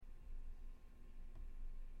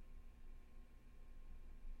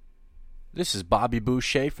This is Bobby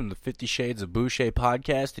Boucher from the 50 Shades of Boucher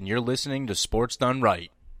podcast, and you're listening to Sports Done Right.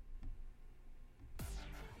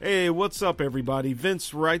 Hey, what's up, everybody?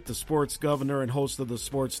 Vince Wright, the sports governor and host of the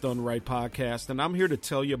Sports Done Right podcast, and I'm here to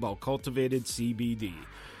tell you about Cultivated CBD.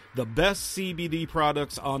 The best CBD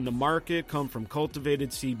products on the market come from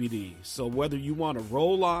Cultivated CBD. So whether you want a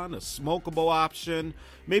roll-on, a smokable option,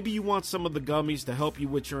 maybe you want some of the gummies to help you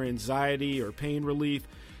with your anxiety or pain relief,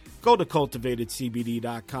 go to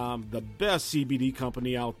cultivatedcbd.com, the best CBD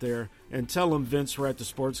company out there, and tell them Vince Wright, the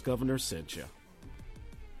sports governor, sent you.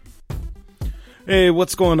 Hey,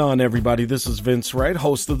 what's going on, everybody? This is Vince Wright,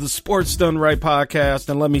 host of the Sports Done Right podcast,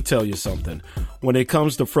 and let me tell you something. When it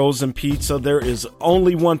comes to frozen pizza, there is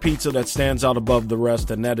only one pizza that stands out above the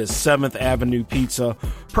rest, and that is 7th Avenue Pizza,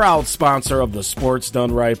 proud sponsor of the Sports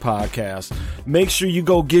Done Right podcast. Make sure you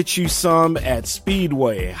go get you some at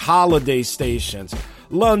Speedway, Holiday Stations,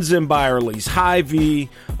 Lunds and Byerly's, Hy-Vee,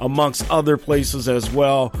 amongst other places as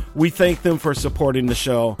well. We thank them for supporting the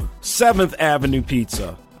show. 7th Avenue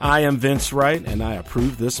Pizza. I am Vince Wright, and I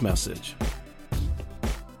approve this message.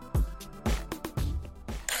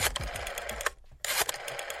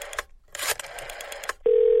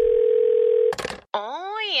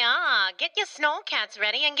 Oh, yeah. Get your snowcats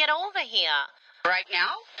ready and get over here. Right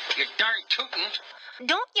now? You're darn tootin'.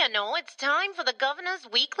 Don't you know it's time for the governor's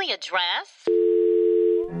weekly address?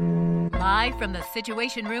 Live from the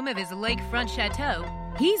Situation Room of his lakefront chateau,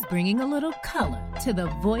 he's bringing a little color to the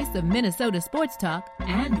voice of Minnesota sports talk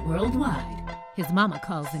and worldwide. His mama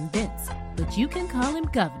calls him Vince, but you can call him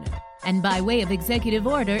Governor. And by way of executive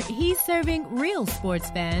order, he's serving real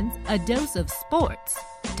sports fans a dose of sports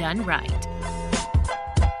done right. Caught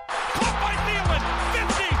by Thielen,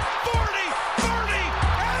 50, 40, 30,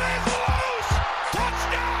 and it's loose!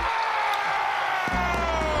 Touchdown!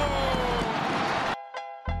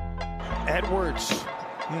 Edwards.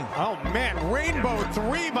 Oh, man. Rainbow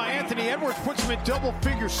three by Anthony Edwards puts him in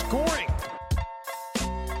double-figure scoring.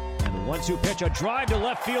 And the 1-2 pitch, a drive to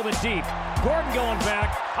left field and deep. Gordon going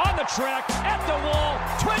back, on the track, at the wall.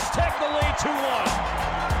 Twins take the lead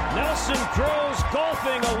 2-1. Nelson Cruz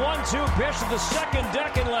golfing a 1-2 pitch to the second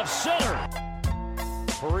deck in left center.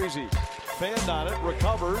 Parisi fanned on it,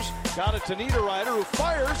 recovers, got it to Niederreiter, who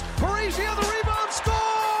fires. Parisi on the rebound, scores!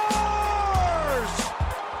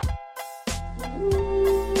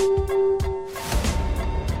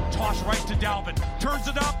 Toss right to Dalvin. Turns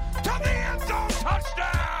it up to the end zone.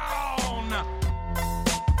 Touchdown!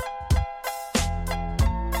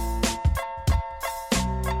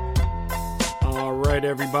 All right,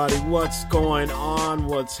 everybody, what's going on?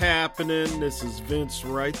 What's happening? This is Vince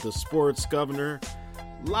Wright, the sports governor,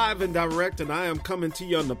 live and direct, and I am coming to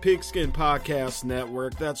you on the Pigskin Podcast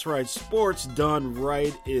Network. That's right, Sports Done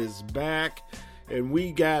Right is back, and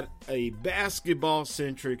we got a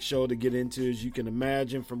basketball-centric show to get into, as you can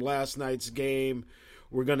imagine, from last night's game.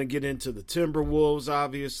 We're going to get into the Timberwolves,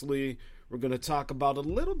 obviously. We're going to talk about a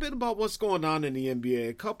little bit about what's going on in the NBA.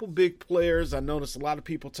 A couple big players. I noticed a lot of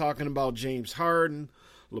people talking about James Harden,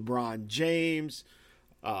 LeBron James.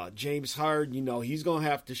 James Harden, you know, he's going to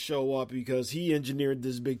have to show up because he engineered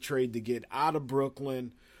this big trade to get out of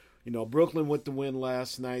Brooklyn. You know, Brooklyn with the win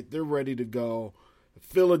last night. They're ready to go.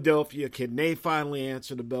 Philadelphia, can they finally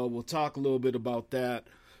answer the bell? We'll talk a little bit about that.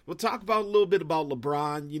 We'll talk about a little bit about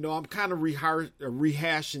LeBron. You know, I'm kind of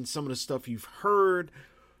rehashing some of the stuff you've heard.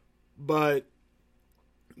 But,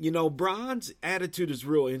 you know, Bron's attitude is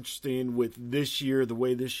real interesting with this year, the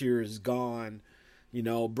way this year has gone, you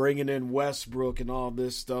know, bringing in Westbrook and all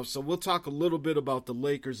this stuff. So we'll talk a little bit about the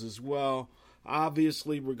Lakers as well.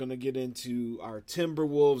 Obviously, we're going to get into our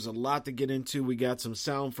Timberwolves, a lot to get into. We got some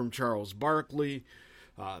sound from Charles Barkley,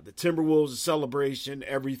 the Timberwolves celebration,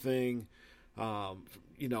 everything,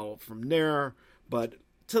 you know, from there. But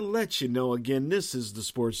to let you know, again, this is the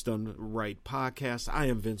Sports Done Right podcast. I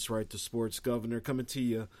am Vince Wright, the sports governor, coming to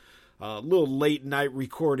you a little late night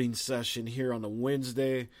recording session here on a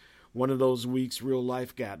Wednesday. One of those weeks real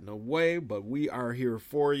life got in the way, but we are here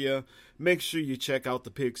for you. Make sure you check out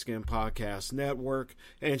the Pigskin Podcast Network.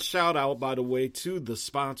 And shout out, by the way, to the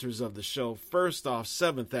sponsors of the show. First off,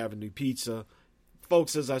 7th Avenue Pizza.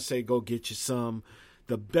 Folks, as I say, go get you some.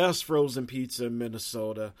 The best frozen pizza in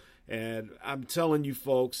Minnesota. And I'm telling you,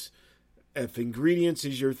 folks, if ingredients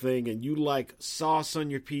is your thing and you like sauce on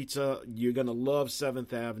your pizza, you're going to love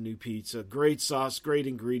 7th Avenue Pizza. Great sauce, great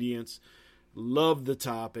ingredients. Love the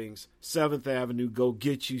toppings. 7th Avenue, go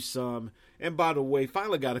get you some. And by the way,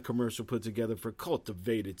 finally got a commercial put together for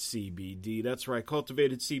Cultivated CBD. That's right,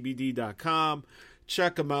 cultivatedcbd.com.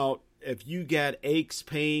 Check them out. If you got aches,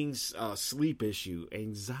 pains, sleep issue,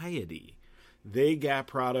 anxiety, They got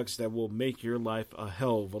products that will make your life a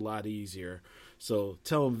hell of a lot easier. So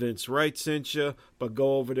tell them Vince Wright sent you, but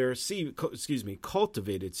go over there,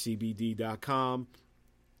 cultivatedcbd.com.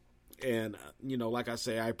 And, like I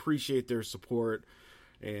say, I appreciate their support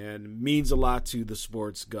and means a lot to the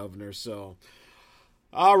sports governor. So,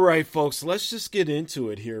 all right, folks, let's just get into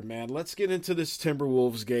it here, man. Let's get into this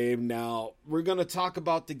Timberwolves game. Now, we're going to talk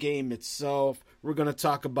about the game itself. We're going to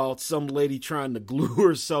talk about some lady trying to glue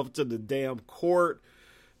herself to the damn court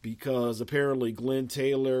because apparently Glenn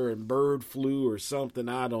Taylor and bird flu or something.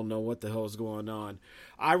 I don't know what the hell is going on.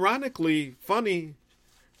 Ironically, funny,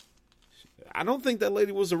 I don't think that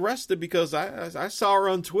lady was arrested because I saw her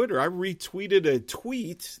on Twitter. I retweeted a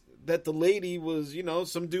tweet that the lady was,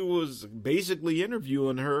 some dude was basically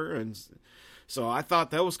interviewing her. And so I thought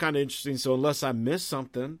that was kind of interesting. So unless I missed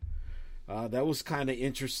something, that was kind of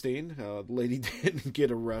interesting. The lady didn't get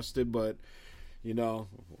arrested, but,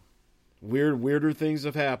 weirder things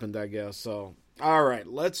have happened, I guess. So, all right,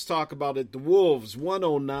 let's talk about it. The Wolves,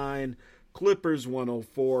 109, Clippers,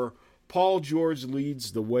 104. Paul George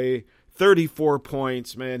leads the way, 34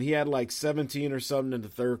 points, man. He had like 17 or something in the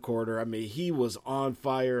third quarter. I mean, he was on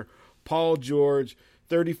fire. Paul George,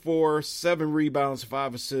 34, 7 rebounds,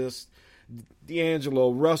 5 assists.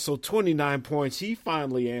 D'Angelo Russell, 29 points. He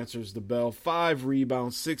finally answers the bell. 5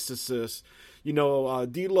 rebounds, 6 assists.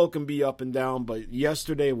 D'Lo can be up and down, but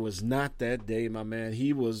yesterday was not that day, my man.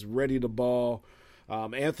 He was ready to ball.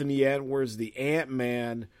 Anthony Edwards, the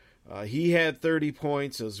Ant-Man, he had 30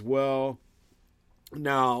 points as well.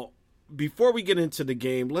 Now, before we get into the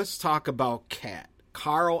game, let's talk about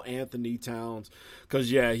Karl Anthony Towns, because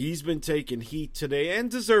he's been taking heat today,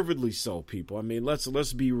 and deservedly so, people. I mean,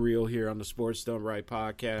 let's be real here on the Sports Done Right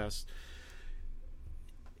podcast.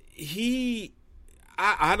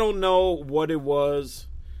 I don't know what it was.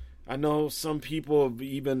 I know some people have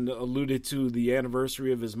even alluded to the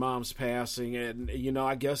anniversary of his mom's passing, and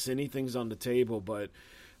I guess anything's on the table, but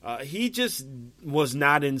he just was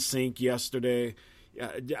not in sync yesterday.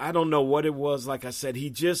 I don't know what it was. Like I said, he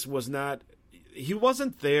just was not. He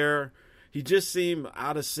wasn't there. He just seemed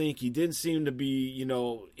out of sync. He didn't seem to be,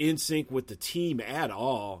 in sync with the team at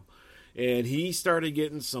all. And he started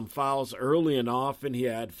getting some fouls early and often. He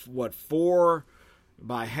had, 4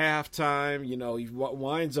 by halftime. He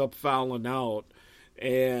winds up fouling out.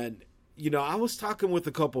 And, I was talking with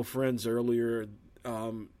a couple friends earlier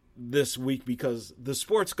this week because the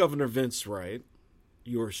sports governor, Vince Wright,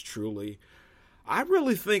 yours truly, I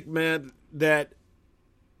really think, man, that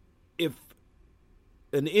if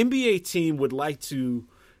an NBA team would like to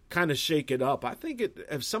kind of shake it up, I think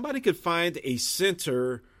if somebody could find a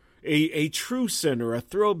center, a true center, a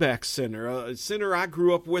throwback center, a center I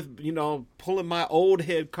grew up with, pulling my old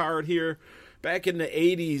head card here back in the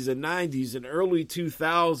 80s and 90s and early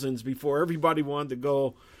 2000s before everybody wanted to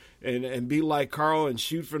go and be like Karl and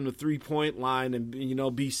shoot from the three-point line and,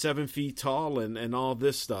 be 7 feet tall and all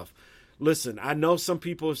this stuff. Listen, I know some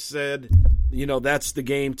people have said, that's the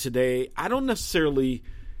game today. I don't necessarily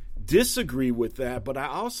disagree with that, but I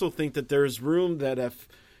also think that there's room that if,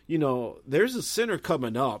 there's a center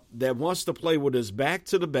coming up that wants to play with his back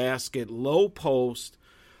to the basket, low post,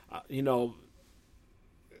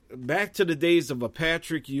 back to the days of a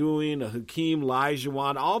Patrick Ewing, a Hakeem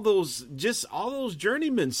Olajuwon, all those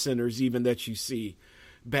journeyman centers even that you see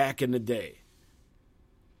back in the day.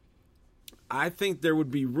 I think there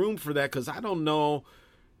would be room for that because I don't know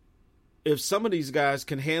if some of these guys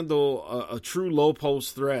can handle a true low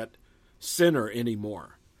post threat center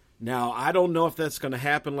anymore. Now, I don't know if that's going to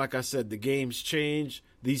happen. Like I said, the game's changed.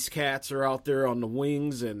 These cats are out there on the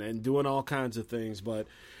wings and doing all kinds of things. But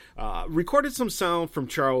recorded some sound from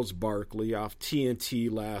Charles Barkley off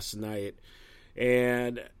TNT last night.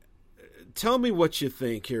 And tell me what you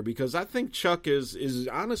think here, because I think Chuck is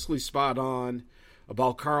honestly spot on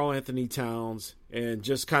about Karl Anthony Towns and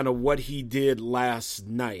just kind of what he did last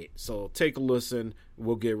night. So take a listen.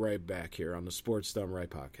 We'll get right back here on the Sports Done Right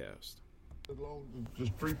podcast.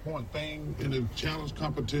 Just three-point thing in a challenge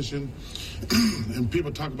competition, and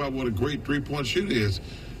people talk about what a great three-point shooter is.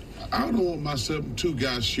 I don't want my 7'2"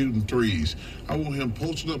 guys shooting threes. I want him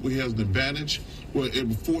posting up where he has an advantage, where it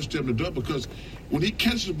will force them to double, because when he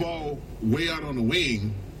catches the ball way out on the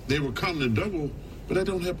wing, they were coming to double, but that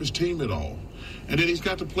don't help his team at all. And then he's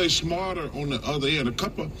got to play smarter on the other end.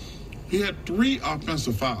 He had 3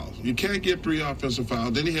 offensive fouls. You can't get 3 offensive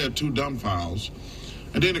fouls. Then he had 2 dumb fouls.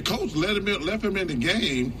 And then the coach left him in the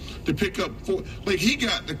game to pick up 4. Like,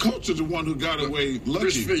 the coach is the one who got away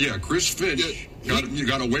lucky. Chris Finch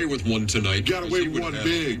got away with one tonight. Got away with one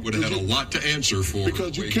big. Would have had a lot to answer for.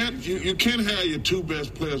 Because you can't have your 2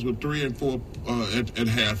 best players with 3 and 4 at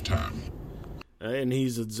halftime. And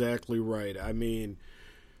he's exactly right. I mean,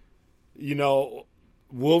 you know,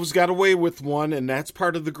 Wolves got away with one, and that's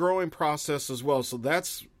part of the growing process as well. So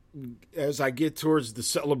that's as I get towards the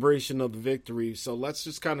celebration of the victory. So let's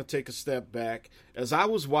just kind of take a step back. As I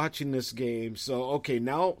was watching this game, so, okay,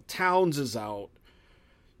 now Towns is out.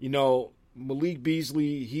 You know, Malik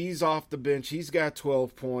Beasley, he's off the bench. He's got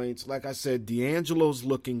 12 points. Like I said, D'Angelo's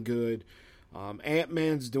looking good.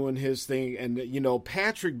 Ant-Man's doing his thing. And, you know,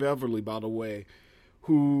 Patrick Beverley, by the way,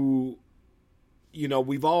 who, you know,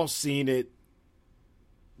 we've all seen it,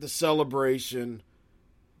 the celebration,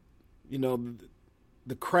 you know,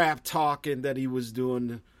 the crap talking that he was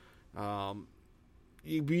doing.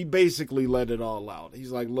 He basically let it all out.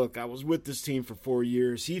 He's like, look, I was with this team for 4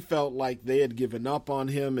 years. He felt like they had given up on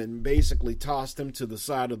him and basically tossed him to the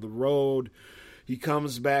side of the road. He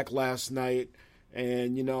comes back last night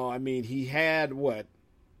and, you know, I mean, he had,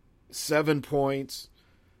 7 points,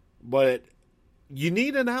 but you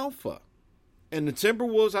need an alpha. And the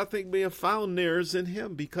Timberwolves, I think, being found theirs in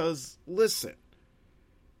him because, listen,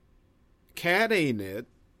 Cat ain't it,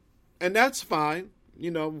 and that's fine.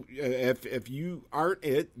 You know, if you aren't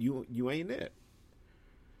it, you ain't it.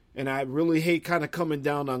 And I really hate kind of coming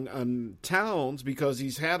down on Towns because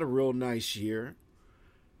he's had a real nice year.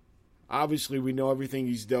 Obviously, we know everything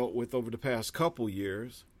he's dealt with over the past couple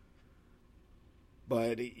years.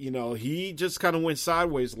 But, you know, he just kind of went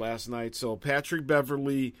sideways last night. So Patrick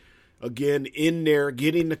Beverley, again, in there,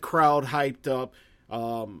 getting the crowd hyped up.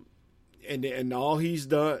 And all he's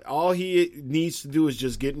done, all he needs to do is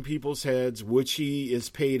just get in people's heads, which he is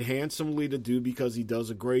paid handsomely to do because he does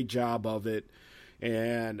a great job of it.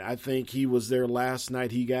 And I think he was there last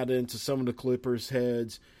night. He got into some of the Clippers'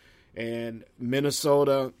 heads. And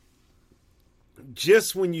Minnesota,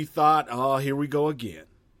 just when you thought, oh, here we go again.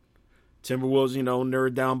 Timberwolves, you know,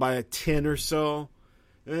 they're down by a 10 or so.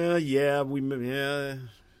 We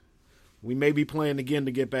may be playing again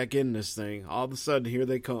to get back in this thing. All of a sudden, here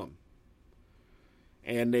they come.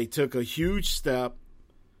 And they took a huge step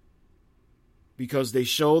because they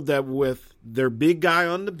showed that with their big guy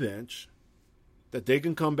on the bench, that they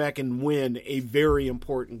can come back and win a very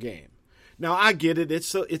important game. Now, I get it.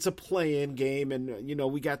 It's a play-in game, and, you know,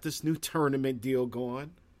 we got this new tournament deal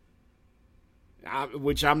going,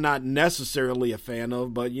 which I'm not necessarily a fan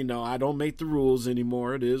of, but, you know, I don't make the rules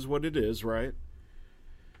anymore. It is what it is, right?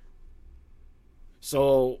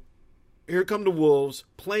 So here come the Wolves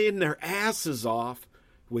playing their asses off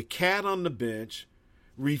with Cat on the bench,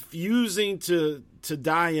 refusing to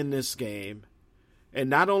die in this game. And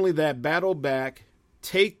not only that, battle back,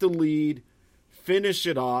 take the lead, finish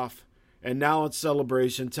it off, and now it's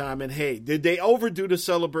celebration time. And hey, did they overdo the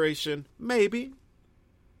celebration? Maybe.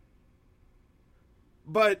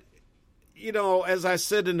 But, you know, as I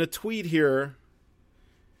said in the tweet here,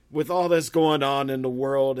 with all that's going on in the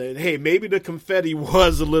world, and hey, maybe the confetti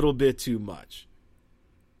was a little bit too much.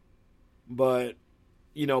 But,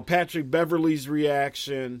 you know, Patrick Beverley's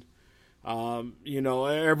reaction, you know,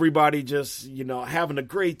 everybody just, you know, having a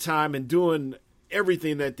great time and doing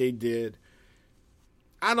everything that they did.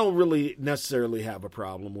 I don't really necessarily have a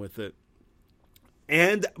problem with it.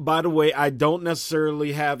 And, by the way, I don't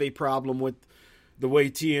necessarily have a problem with the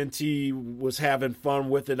way TNT was having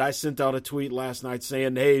fun with it. I sent out a tweet last night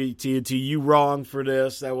saying, hey, TNT, you wrong for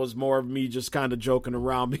this. That was more of me just kind of joking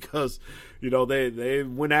around because, you know, they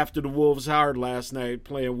went after the Wolves hard last night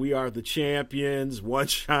playing We Are the Champions, One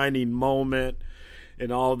Shining Moment,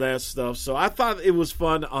 and all that stuff. So I thought it was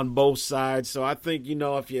fun on both sides. So I think, you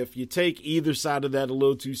know, if you take either side of that a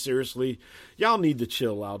little too seriously, y'all need to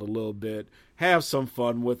chill out a little bit. Have some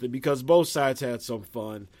fun with it because both sides had some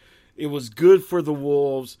fun. It was good for the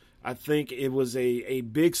Wolves. I think it was a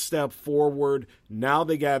big step forward. Now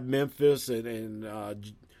they got Memphis and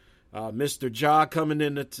Mr. Ja coming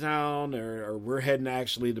into town, or we're heading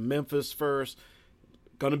actually to Memphis first.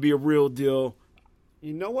 Going to be a real deal.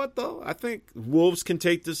 You know what, though? I think Wolves can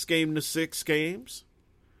take this game to 6 games.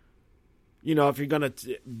 You know, if you're going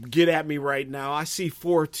to get at me right now, I see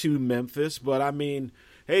 4-2 Memphis. But, I mean,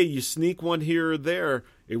 hey, you sneak one here or there,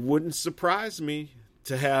 it wouldn't surprise me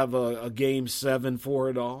to have a Game 7 for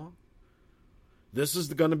it all. This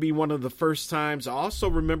is going to be one of the first times. Also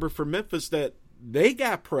remember for Memphis that they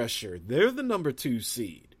got pressure. They're the number 2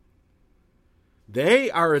 seed. They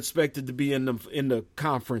are expected to be in the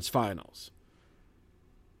conference finals.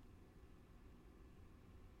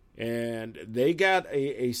 And they got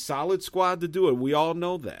a solid squad to do it. We all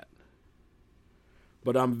know that.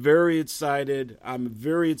 But I'm very excited. I'm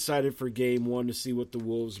very excited for Game 1 to see what the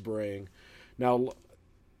Wolves bring. Now,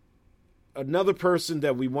 another person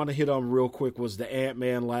that we want to hit on real quick was the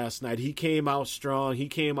Ant-Man last night. He came out strong. He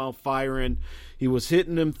came out firing. He was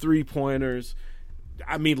hitting them three-pointers.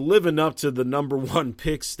 I mean, living up to the number one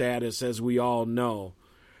pick status, as we all know.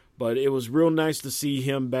 But it was real nice to see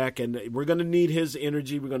him back, and we're going to need his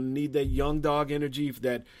energy. We're going to need that young dog energy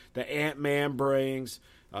that the Ant-Man brings,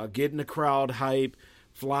 getting the crowd hype,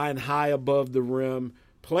 flying high above the rim,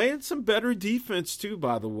 playing some better defense too,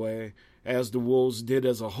 by the way, as the Wolves did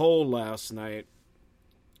as a whole last night.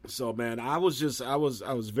 So, man, I was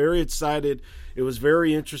very excited. It was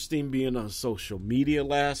very interesting being on social media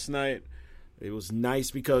last night. It was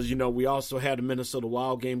nice because, we also had a Minnesota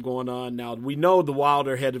Wild game going on. Now, we know the Wild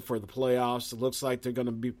are headed for the playoffs. It looks like they're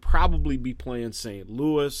going to probably be playing St.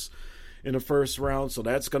 Louis in the first round. So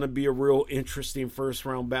that's going to be a real interesting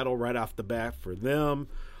first-round battle right off the bat for them.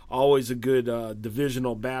 Always a good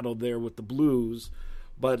divisional battle there with the Blues.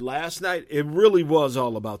 But last night, it really was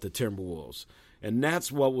all about the Timberwolves. And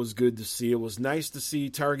that's what was good to see. It was nice to see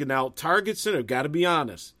Target Center, got to be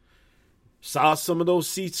honest. Saw some of those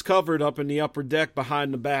seats covered up in the upper deck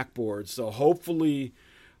behind the backboard. So hopefully,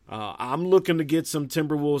 I'm looking to get some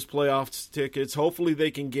Timberwolves playoffs tickets. Hopefully they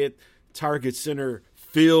can get Target Center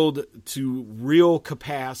filled to real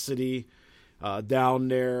capacity down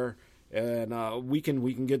there. And we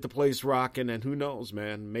can get the place rocking. And who knows,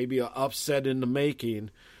 man, maybe an upset in the making.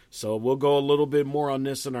 So we'll go a little bit more on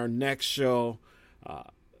this in our next show.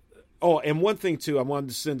 And one thing, too, I wanted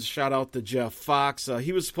to send a shout-out to Jeff Fox.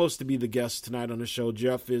 He was supposed to be the guest tonight on the show.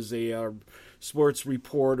 Jeff is a sports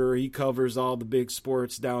reporter. He covers all the big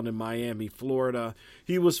sports down in Miami, Florida.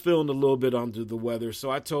 He was feeling a little bit under the weather, so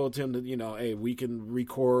I told him that, hey, we can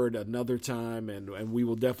record another time, and we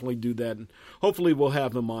will definitely do that. And hopefully we'll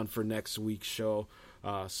have him on for next week's show.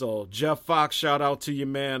 So, Jeff Fox, shout-out to you,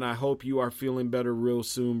 man. I hope you are feeling better real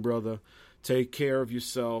soon, brother. Take care of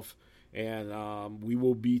yourself. And we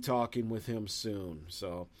will be talking with him soon.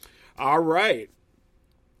 So, all right.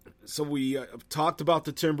 So we talked about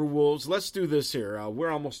the Timberwolves. Let's do this here.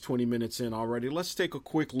 We're almost 20 minutes in already. Let's take a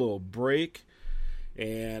quick little break.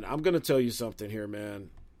 And I'm going to tell you something here, man.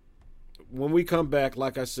 When we come back,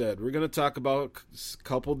 like I said, we're going to talk about a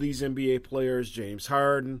couple of these NBA players, James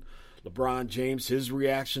Harden, LeBron James, his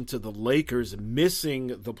reaction to the Lakers missing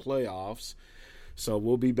the playoffs. So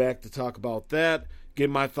we'll be back to talk about that. Get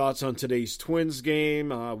my thoughts on today's Twins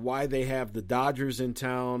game, why they have the Dodgers in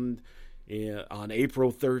town on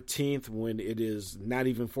April 13th when it is not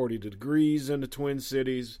even 40 degrees in the Twin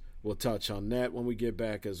Cities. We'll touch on that when we get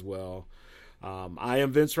back as well. I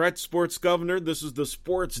am Vince Wright, Sports Governor. This is the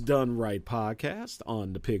Sports Done Right podcast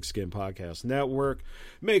on the Pigskin Podcast Network.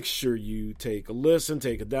 Make sure you take a listen,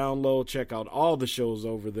 take a download, check out all the shows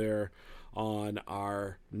over there on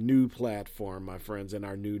our new platform, my friends, and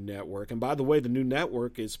our new network. And by the way, the new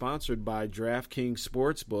network is sponsored by DraftKings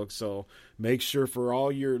Sportsbook, so make sure for all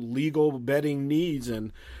your legal betting needs,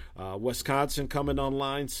 and Wisconsin coming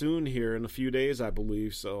online soon here in a few days, I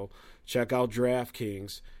believe, so check out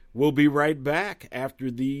DraftKings. We'll be right back after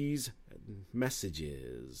these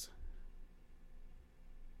messages.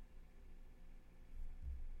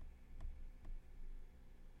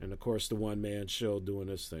 And, of course, the one-man show doing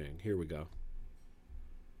his thing. Here we go.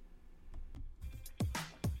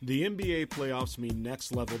 The NBA playoffs mean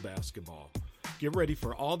next-level basketball. Get ready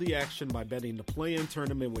for all the action by betting the play-in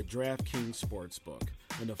tournament with DraftKings Sportsbook,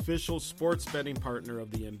 an official sports betting partner of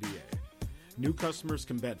the NBA. New customers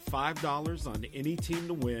can bet $5 on any team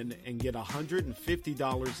to win and get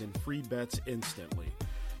 $150 in free bets instantly.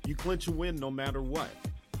 You clinch a win no matter what.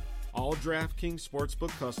 All DraftKings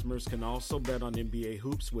Sportsbook customers can also bet on NBA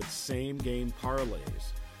hoops with same-game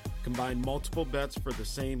parlays. Combine multiple bets for the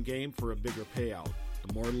same game for a bigger payout.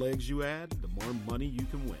 The more legs you add, the more money you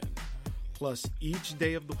can win. Plus, each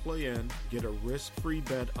day of the play-in, get a risk-free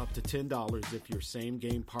bet up to $10 if your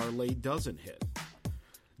same-game parlay doesn't hit.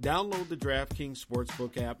 Download the DraftKings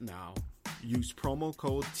Sportsbook app now. Use promo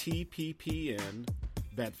code TPPN.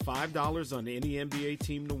 Bet $5 on any NBA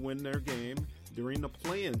team to win their game during the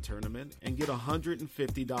play-in tournament and get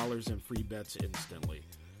 $150 in free bets instantly.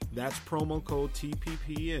 That's promo code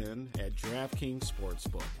TPPN at DraftKings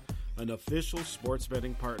Sportsbook, an official sports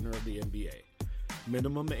betting partner of the NBA.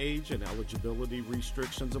 Minimum age and eligibility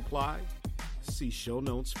restrictions apply. See show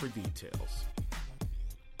notes for details.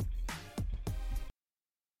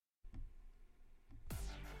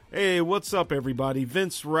 Hey, what's up, everybody?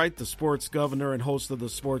 Vince Wright, the Sports Governor and host of the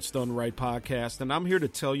Sports Done Right podcast, and I'm here to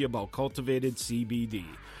tell you about Cultivated CBD.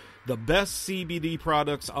 The best CBD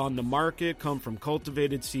products on the market come from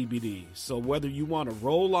Cultivated CBD. So whether you want a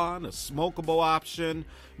roll-on, a smokable option,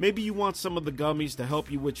 maybe you want some of the gummies to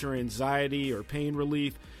help you with your anxiety or pain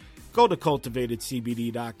relief, Go to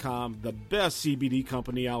cultivatedcbd.com, the best CBD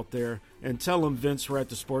company out there, and tell them Vince Wright,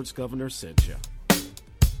 the Sports Governor, sent you.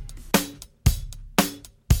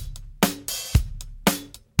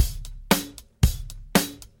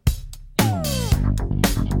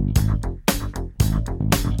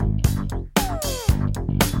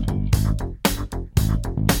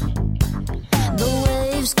 The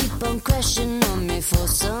waves keep on crashing on me for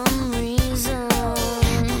some reason.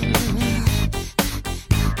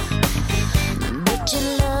 But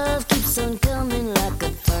your love keeps on coming like a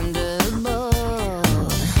thunderbolt.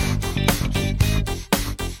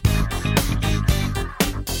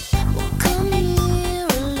 Well, come here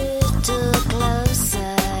a little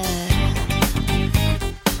closer,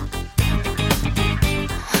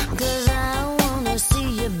 'cause I wanna see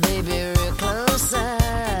you, baby, real close up.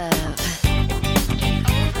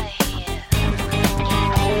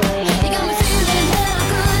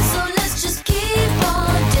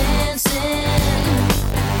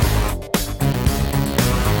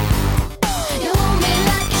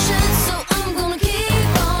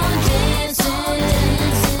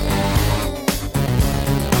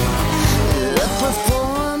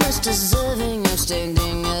 Deserving of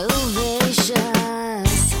standing ovations.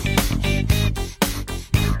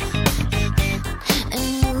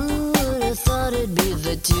 And who would have thought it'd be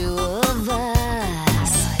the two of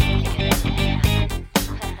us?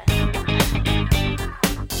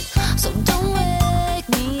 So don't wake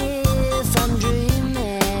me if I'm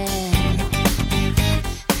dreaming,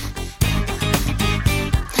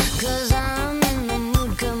 'cause I'm in the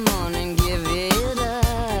mood, come on and give it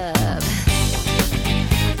up.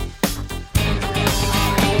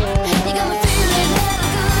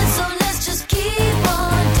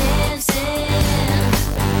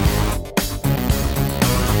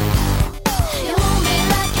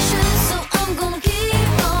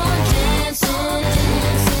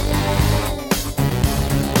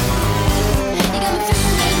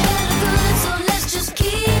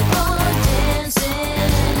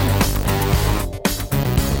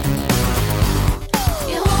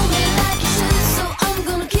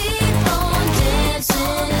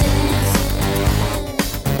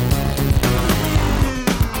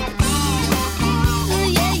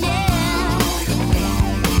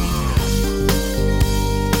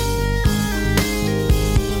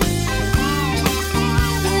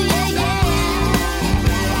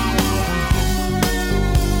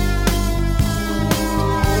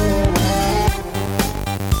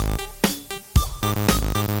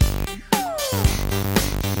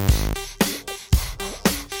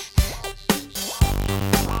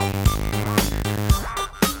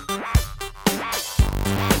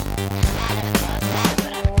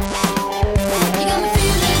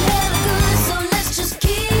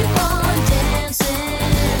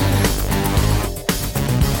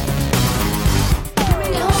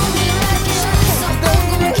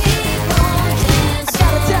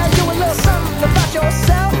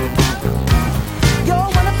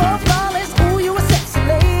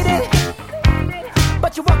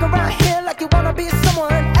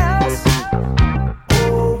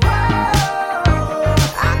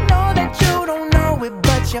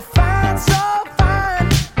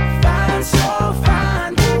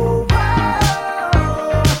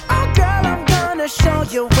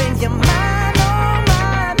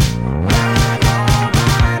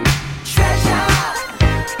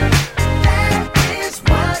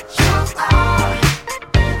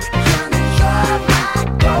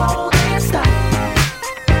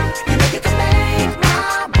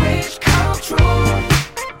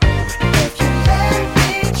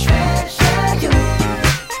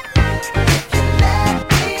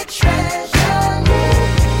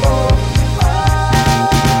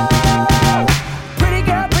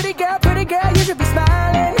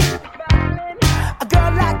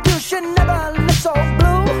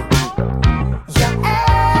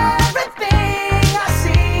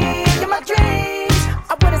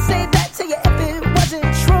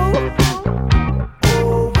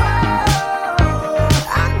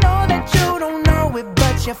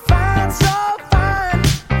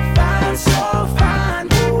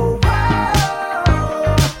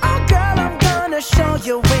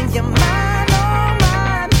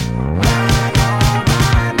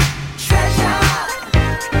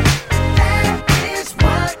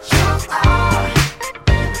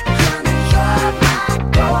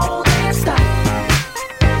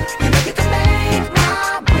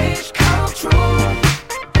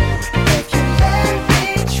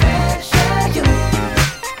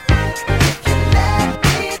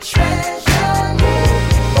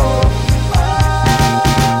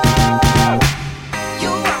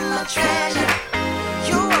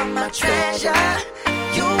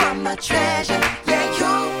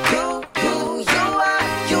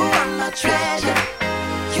 my treasure.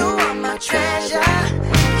 You are my treasure.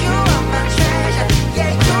 You are my treasure.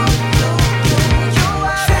 Yeah, you are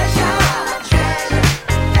treasure. You are my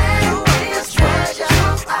treasure. You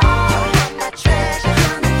are my treasure.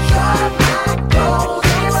 You're my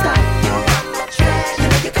golden star. You are my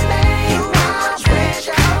treasure. You can make my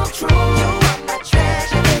treasure come true. You are my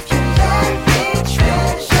treasure. If you let me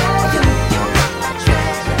treasure you, you are my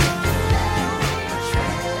treasure.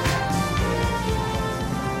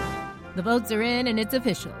 The votes are in and it's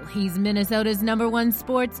official. He's Minnesota's #1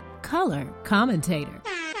 sports color commentator.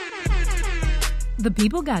 The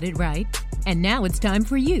people got it right, and now it's time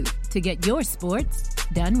for you to get your sports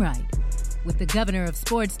done right. With the governor of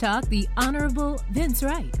sports talk, the Honorable Vince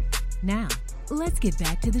Wright. Now, let's get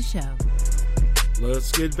back to the show.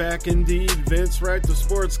 Let's get back indeed. Vince Wright, the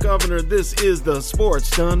sports governor. This is the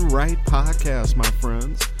Sports Done Right podcast, my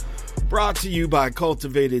friends. Brought to you by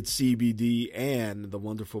Cultivated CBD and the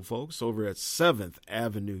wonderful folks over at 7th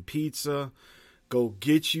Avenue Pizza. Go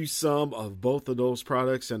get you some of both of those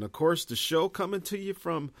products. And, of course, the show coming to you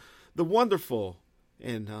from the wonderful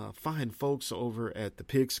and fine folks over at the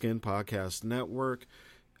Pigskin Podcast Network,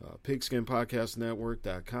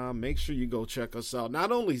 pigskinpodcastnetwork.com. Make sure you go check us out.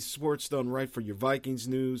 Not only Sports Done Right for your Vikings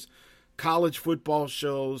news, college football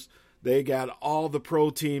shows. They got all the pro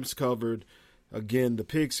teams covered. Again, the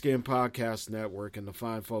Pigskin Podcast Network and the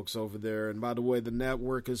fine folks over there. And by the way, the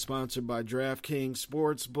network is sponsored by DraftKings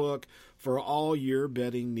Sportsbook. For all your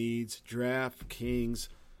betting needs, DraftKings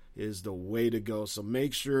is the way to go. So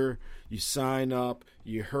make sure you sign up.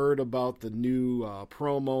 You heard about the new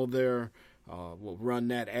promo there. We'll run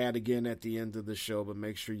that ad again at the end of the show, but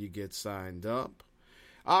make sure you get signed up.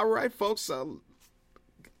 All right, folks,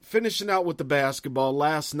 finishing out with the basketball.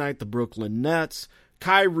 Last night, the Brooklyn Nets.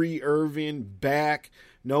 Kyrie Irving back.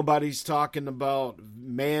 Nobody's talking about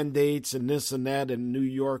mandates and this and that in New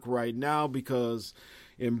York right now because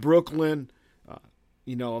in Brooklyn,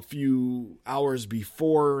 a few hours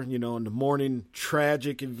before, in the morning,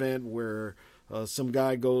 tragic event where some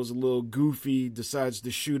guy goes a little goofy, decides to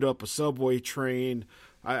shoot up a subway train.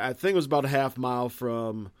 I think it was about a half mile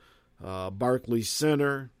from Barclays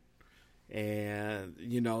Center. And,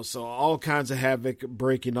 so all kinds of havoc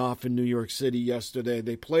breaking off in New York City yesterday.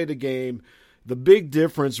 They played a game. The big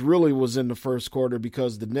difference really was in the first quarter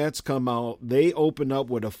because the Nets come out. They open up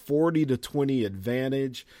with a 40-20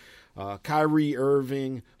 advantage. Kyrie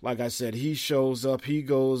Irving, like I said, he shows up. He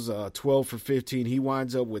goes 12 for 15. He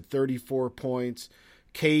winds up with 34 points.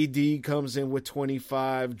 KD comes in with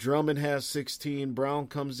 25. Drummond has 16. Brown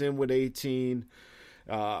comes in with 18.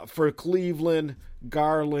 For Cleveland,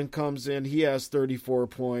 Garland comes in. He has 34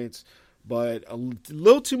 points, but a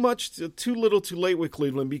little too much, too little too late with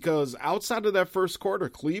Cleveland because outside of that first quarter,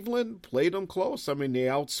 Cleveland played them close. I mean, they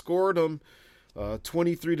outscored them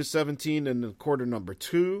 23-17 in quarter number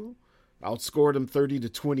 2, outscored them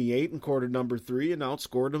 30-28 in quarter number 3, and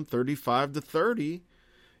outscored them 35-30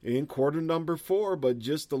 in quarter number 4, but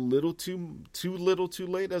just a little too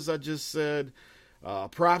late, as I just said.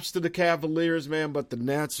 Props to the Cavaliers, man, but the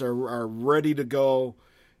Nets are ready to go,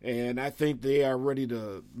 and I think they are ready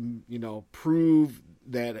to, prove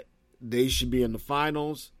that they should be in the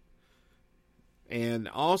finals. And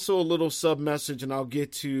also a little sub-message, and I'll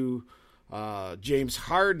get to James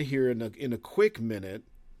Harden here in a quick minute,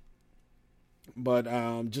 but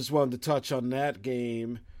just wanted to touch on that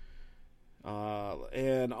game.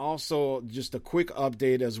 And also just a quick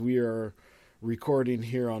update as we are recording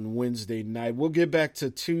here on Wednesday night. We'll get back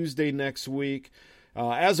to Tuesday next week.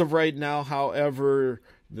 As of right now, however,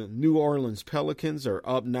 the New Orleans Pelicans are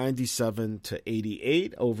up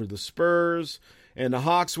 97-88 over the Spurs. And the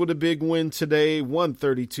Hawks with a big win today,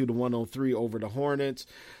 132-103 over the Hornets.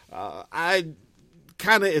 I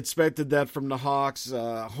kind of expected that from the Hawks.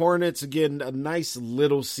 Hornets, again, a nice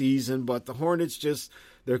little season, but the Hornets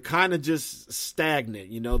they're kind of just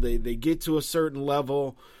stagnant. They get to a certain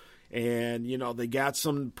level. And, they got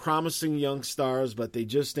some promising young stars, but they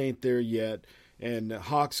just ain't there yet. And the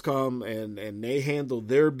Hawks come and they handle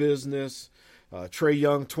their business. Trae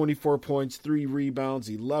Young, 24 points, 3 rebounds,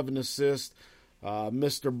 11 assists.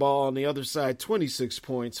 Mr. Ball on the other side, 26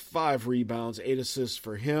 points, 5 rebounds, 8 assists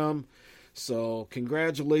for him. So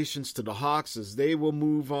congratulations to the Hawks as they will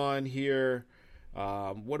move on here.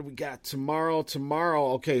 What do we got tomorrow?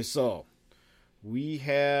 Okay, so we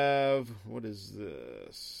have, what is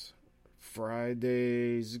this?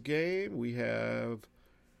 Friday's game. We have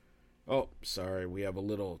we have a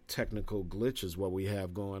little technical glitch is what we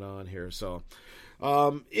have going on here. So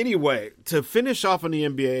anyway, to finish off on the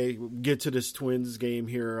NBA, get to this Twins game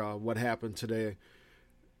here, what happened today.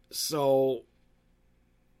 So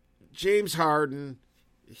James Harden,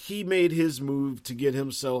 he made his move to get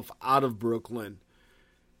himself out of Brooklyn.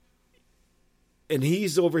 And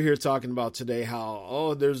he's over here talking about today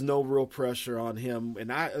how, there's no real pressure on him.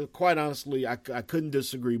 And I, quite honestly, I couldn't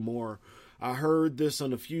disagree more. I heard this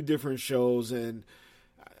on a few different shows, and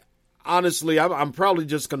honestly, I'm probably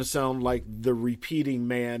just going to sound like the repeating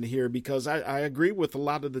man here because I agree with a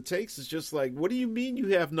lot of the takes. It's just like, what do you mean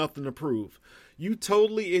you have nothing to prove? You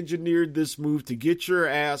totally engineered this move to get your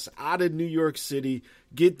ass out of New York City,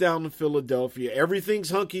 get down to Philadelphia. Everything's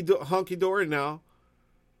hunky-dory now,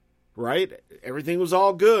 right? Everything was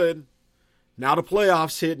all good. Now the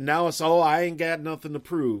playoffs hit, and now it's, I ain't got nothing to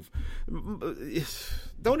prove.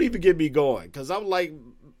 Don't even get me going, because I'm like,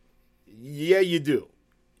 yeah, you do.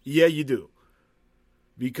 Yeah, you do.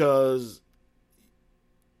 Because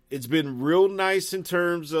it's been real nice in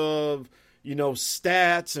terms of,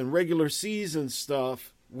 stats and regular season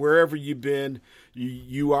stuff. Wherever you've been,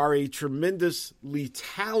 you are a tremendously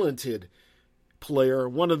talented player,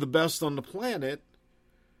 one of the best on the planet.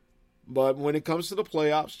 But when it comes to the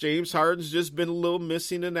playoffs, James Harden's just been a little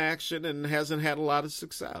missing in action and hasn't had a lot of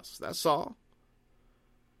success. That's all.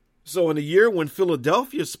 So in a year when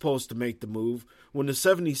Philadelphia is supposed to make the move, when the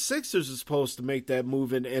 76ers are supposed to make that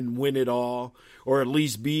move and win it all, or at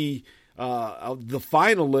least be the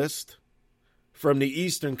finalist from the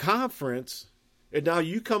Eastern Conference, and now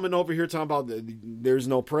you coming over here talking about there's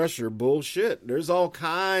no pressure. Bullshit. There's all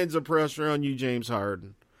kinds of pressure on you, James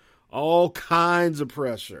Harden. All kinds of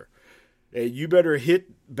pressure. And you better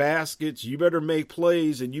hit baskets, you better make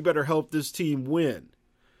plays, and you better help this team win.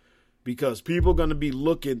 Because people are going to be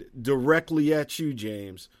looking directly at you,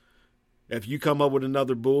 James, if you come up with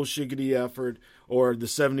another bullshiggity effort or the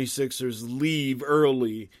 76ers leave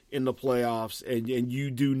early in the playoffs and you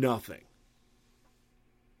do nothing.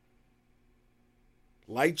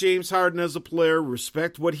 Like James Harden as a player,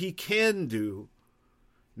 respect what he can do.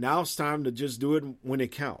 Now it's time to just do it when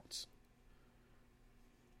it counts.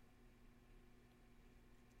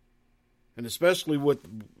 And especially with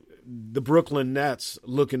the Brooklyn Nets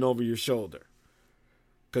looking over your shoulder.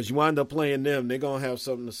 Because you wind up playing them, they're going to have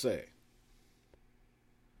something to say.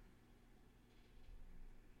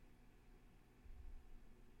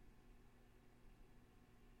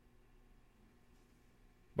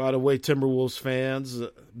 By the way, Timberwolves fans,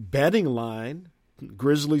 betting line,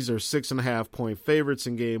 Grizzlies are 6.5-point favorites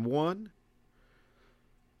in game 1.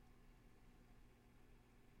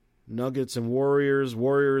 Nuggets and Warriors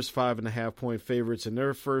 5.5-point favorites in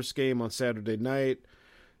their first game on Saturday night.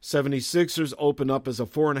 76ers open up as a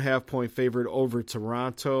 4.5-point favorite over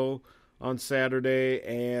Toronto on Saturday,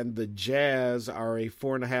 and the Jazz are a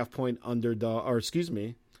 4.5-point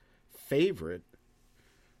favorite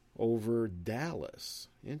over Dallas.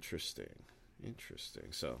 Interesting.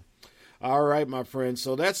 So, all right, my friends.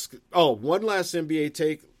 So that's one last NBA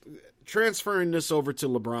take. Transferring this over to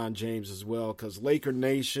LeBron James as well, because Laker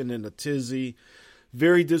Nation and the tizzy.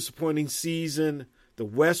 Very disappointing season. The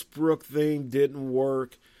Westbrook thing didn't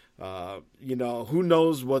work. Who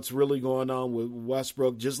knows what's really going on with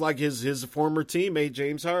Westbrook, just like his former teammate,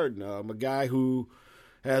 James Harden, a guy who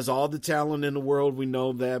has all the talent in the world. We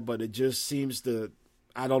know that, but it just seems to,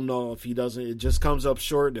 I don't know if he doesn't, it just comes up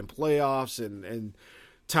short in playoffs and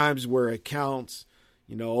times where it counts.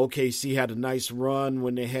 OKC had a nice run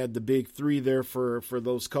when they had the big three there for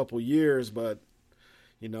those couple years, but,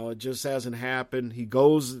 it just hasn't happened. He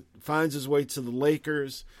finds his way to the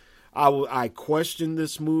Lakers. I questioned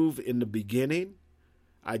this move in the beginning.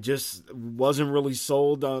 I just wasn't really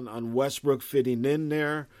sold on Westbrook fitting in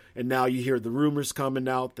there. And now you hear the rumors coming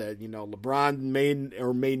out that, LeBron may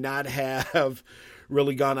or may not have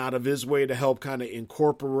really gone out of his way to help kind of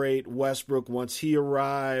incorporate Westbrook once he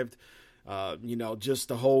arrived. Just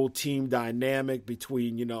the whole team dynamic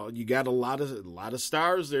between, you got a lot of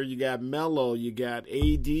stars there. You got Melo, you got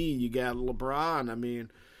AD, you got LeBron. I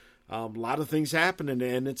mean, a lot of things happening,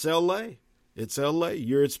 and it's LA. It's LA.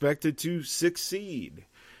 You're expected to succeed.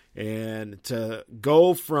 And to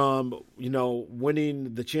go from,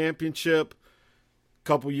 winning the championship a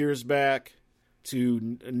couple years back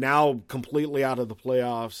to now completely out of the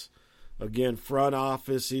playoffs. Again, front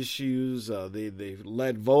office issues. They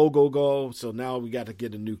let Vogel go, so now we got to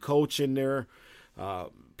get a new coach in there.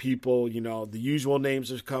 People, the usual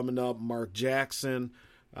names are coming up. Mark Jackson.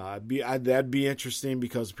 That'd be interesting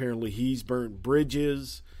because apparently he's burnt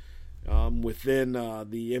bridges within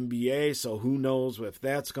the NBA, so who knows if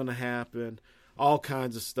that's going to happen. All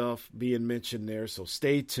kinds of stuff being mentioned there, so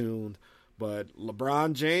stay tuned. But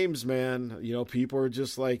LeBron James, man, people are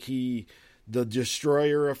just like the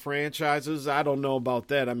destroyer of franchises. I don't know about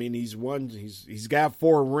that. I mean, he's got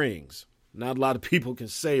 4 rings. Not a lot of people can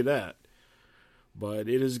say that. But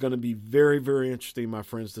it is going to be very, very interesting, my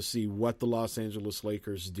friends, to see what the Los Angeles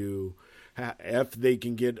Lakers do, if they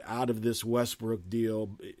can get out of this Westbrook deal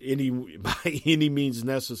by any means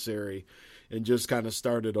necessary, and just kind of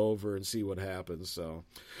start it over and see what happens. So,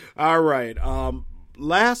 all right.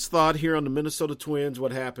 Last thought here on the Minnesota Twins,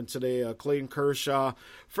 what happened today. Clayton Kershaw.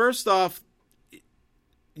 First off,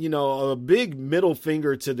 a big middle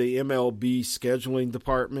finger to the MLB scheduling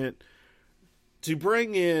department to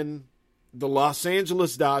bring in the Los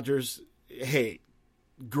Angeles Dodgers. Hey,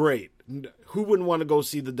 great. Who wouldn't want to go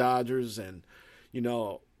see the Dodgers? And,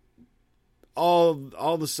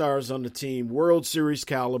 all the stars on the team, World Series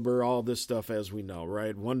caliber, all this stuff, as we know,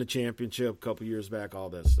 right? Won the championship a couple years back, all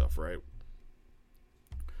that stuff, right?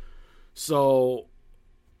 So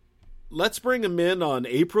let's bring them in on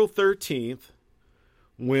April 13th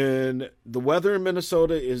when the weather in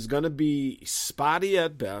Minnesota is going to be spotty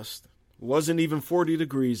at best. Wasn't even 40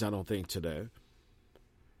 degrees, I don't think, today.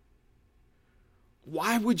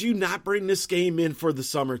 Why would you not bring this game in for the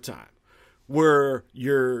summertime where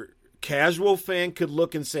your casual fan could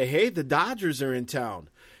look and say, hey, the Dodgers are in town.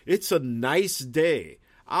 It's a nice day.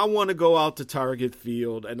 I want to go out to Target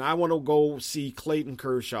Field and I want to go see Clayton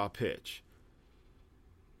Kershaw pitch.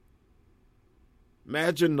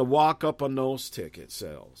 Imagine the walk up on those ticket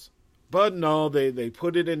sales. But no, they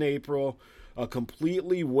put it in April. A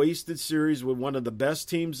completely wasted series with one of the best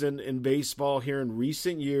teams in baseball here in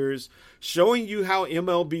recent years, showing you how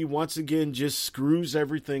MLB once again just screws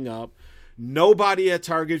everything up. Nobody at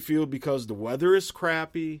Target Field because the weather is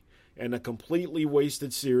crappy, and a completely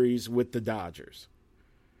wasted series with the Dodgers,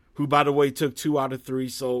 who, by the way, took 2 out of 3.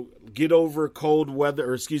 So get over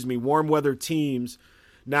warm weather teams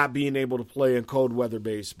not being able to play in cold weather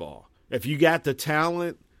baseball. If you got the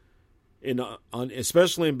talent,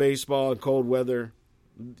 especially in baseball and cold weather,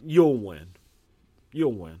 you'll win.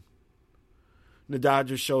 You'll win. The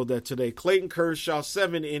Dodgers showed that today. Clayton Kershaw,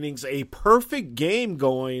 7 innings, a perfect game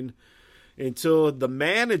going until the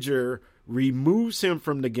manager removes him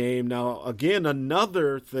from the game. Now, again,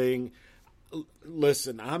 another thing.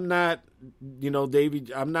 Listen, I'm not,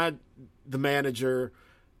 Davey, I'm not the manager.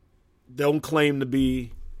 Don't claim to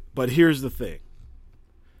be. But here's the thing.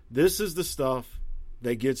 This is the stuff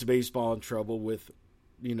that gets baseball in trouble with,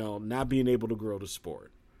 not being able to grow the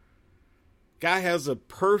sport. Guy has a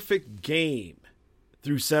perfect game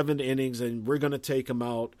through 7 innings, and we're going to take him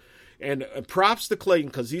out. And props to Clayton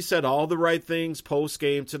because he said all the right things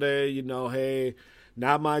post-game today. Hey,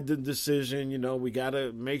 not my decision. We got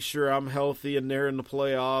to make sure I'm healthy and there in the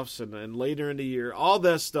playoffs and later in the year. All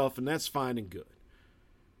that stuff, and that's fine and good.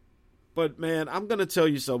 But, man, I'm going to tell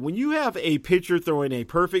you something. When you have a pitcher throwing a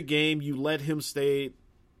perfect game, you let him stay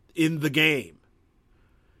in the game.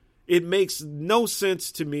 It makes no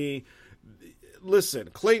sense to me. Listen,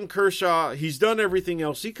 Clayton Kershaw, he's done everything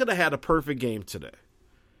else. He could have had a perfect game today.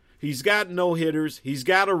 He's got no hitters. He's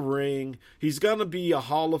got a ring. He's going to be a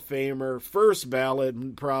Hall of Famer, first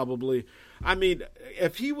ballot probably. I mean,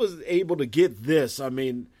 if he was able to get this,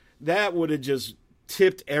 that would have just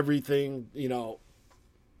tipped everything,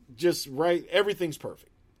 just right. Everything's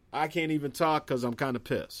perfect. I can't even talk because I'm kind of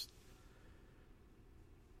pissed.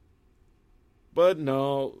 But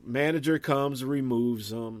no, manager comes,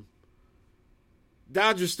 removes him.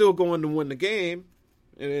 Dodgers still going to win the game.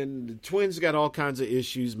 And the Twins got all kinds of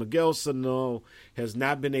issues. Miguel Sano has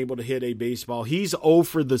not been able to hit a baseball. He's 0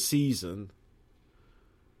 for the season.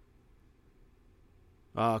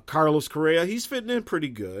 Carlos Correa, he's fitting in pretty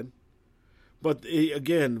good. But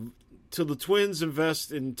again, till the Twins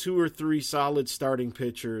invest in 2 or 3 solid starting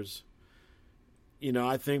pitchers,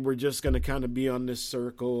 I think we're just going to kind of be on this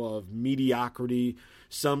circle of mediocrity.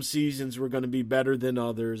 Some seasons we're going to be better than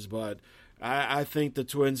others, but I think the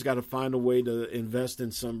Twins got to find a way to invest in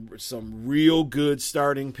some real good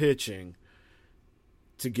starting pitching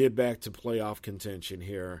to get back to playoff contention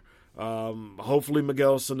here. Hopefully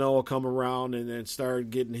Miguel Sano will come around and start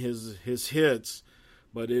getting his hits.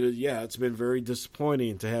 But it's been very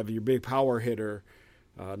disappointing to have your big power hitter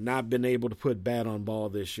not been able to put bat on ball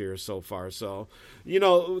this year so far. So,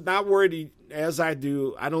 not worried as I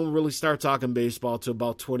do. I don't really start talking baseball till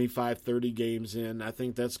about 25, 30 games in. I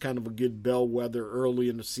think that's kind of a good bellwether early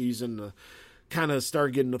in the season to kind of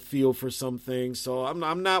start getting a feel for some things. So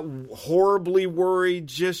I'm not horribly worried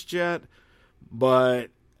just yet, but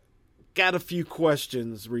got a few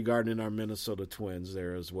questions regarding our Minnesota Twins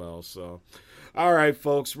there as well. So, all right,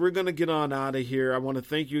 folks, we're going to get on out of here. I want to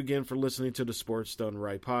thank you again for listening to the Sports Done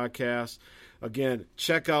Right podcast. Again,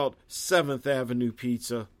 check out 7th Avenue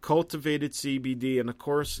Pizza, Cultivated CBD, and, of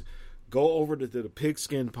course, go over to the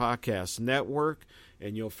Pigskin Podcast Network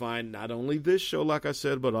And you'll find not only this show, like I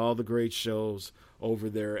said, but all the great shows over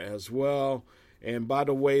there as well. And by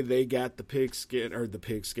the way, they got the pigskin.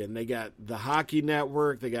 They got the hockey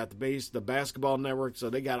network. They got the basketball network. So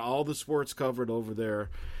they got all the sports covered over there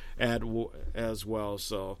as well.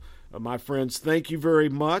 So, my friends, thank you very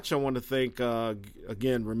much. I want to thank,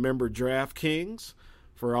 again, remember DraftKings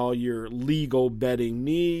for all your legal betting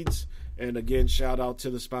needs. And again, shout out to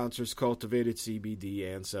the sponsors, Cultivated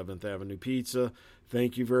CBD and 7th Avenue Pizza.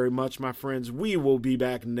 Thank you very much, my friends. We will be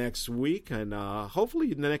back next week, and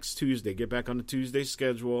hopefully next Tuesday. Get back on the Tuesday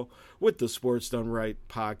schedule with the Sports Done Right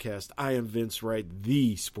podcast. I am Vince Wright,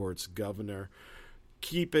 the Sports Governor.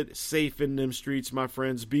 Keep it safe in them streets, my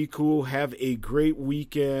friends. Be cool. Have a great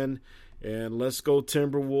weekend, and let's go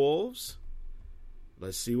Timberwolves.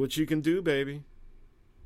 Let's see what you can do, baby.